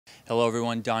Hello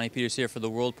everyone, Donnie Peters here for the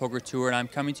World Poker Tour, and I'm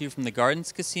coming to you from the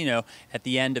Gardens Casino at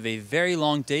the end of a very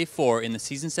long day 4 in the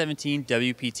Season 17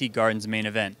 WPT Gardens main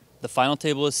event. The final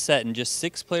table is set and just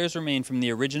 6 players remain from the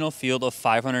original field of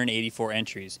 584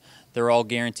 entries. They're all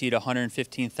guaranteed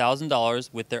 $115,000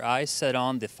 with their eyes set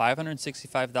on the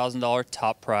 $565,000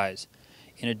 top prize.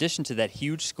 In addition to that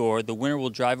huge score, the winner will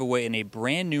drive away in a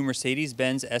brand new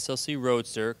Mercedes-Benz SLC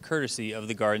Roadster courtesy of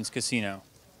the Gardens Casino.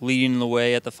 Leading the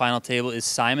way at the final table is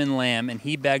Simon Lamb, and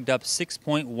he bagged up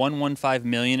 $6.115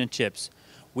 million in chips.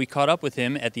 We caught up with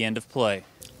him at the end of play.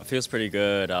 It feels pretty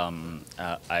good.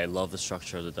 I love the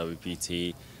structure of the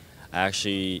WPT. I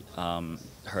actually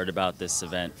heard about this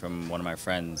event from one of my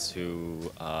friends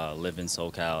who live in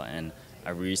SoCal, and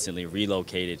I recently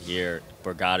relocated here.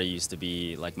 Borgata used to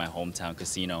be like my hometown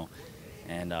casino,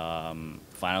 and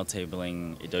final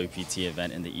tabling a WPT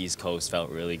event in the East Coast felt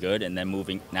really good. And then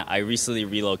now I recently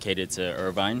relocated to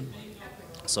Irvine,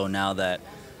 so now that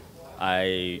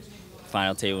I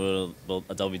final table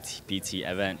a WPT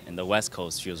event in the West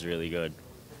Coast feels really good.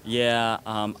 Yeah,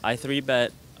 I three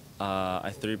bet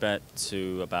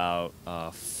to about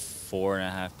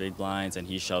 4.5 big blinds, and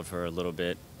he shoved for a little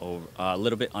bit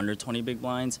under 20 big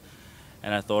blinds.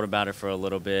 And I thought about it for a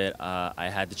little bit. I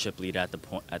had the chip lead at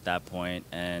that point,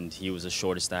 and he was the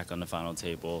shortest stack on the final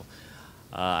table.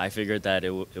 I figured that it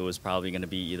was probably going to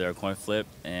be either a coin flip,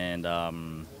 and I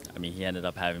mean, he ended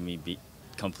up having me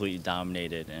completely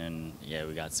dominated, and yeah,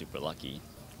 we got super lucky.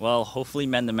 Well, hopefully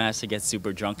Mend the Master gets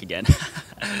super drunk again.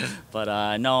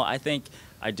 But no, I think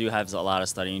I do have a lot of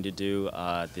studying to do.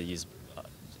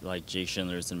 Like Jake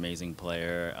Schindler is an amazing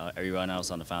player. Everyone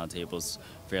else on the final table is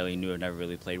fairly new. I've never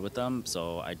really played with them,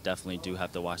 so I definitely do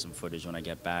have to watch some footage when I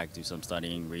get back, do some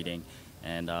studying, reading,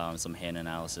 and some hand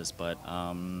analysis. But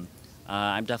I'm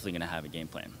definitely going to have a game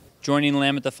plan. Joining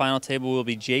Lamb at the final table will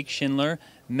be Jake Schindler,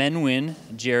 Men Nguyen,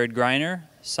 Jared Greiner,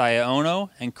 Saya Ono,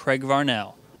 and Craig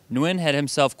Varnell. Nguyen had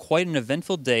himself quite an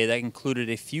eventful day that included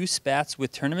a few spats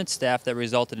with tournament staff that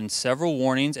resulted in several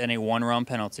warnings and a 1-round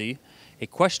penalty, a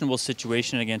questionable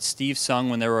situation against Steve Sung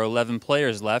when there were 11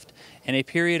 players left, and a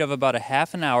period of about a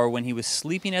half an hour when he was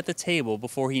sleeping at the table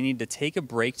before he needed to take a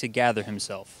break to gather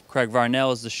himself. Craig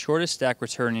Varnell is the shortest stack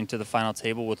returning to the final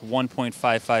table with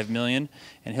 $1.55 million,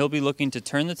 and he'll be looking to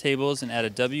turn the tables and add a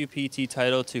WPT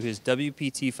title to his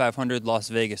WPT 500 Las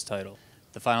Vegas title.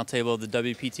 The final table of the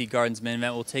WPT Gardens main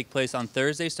event will take place on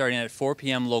Thursday starting at 4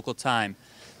 p.m. local time.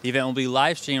 The event will be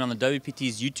live streamed on the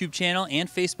WPT's YouTube channel and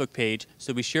Facebook page,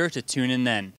 so be sure to tune in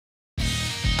then.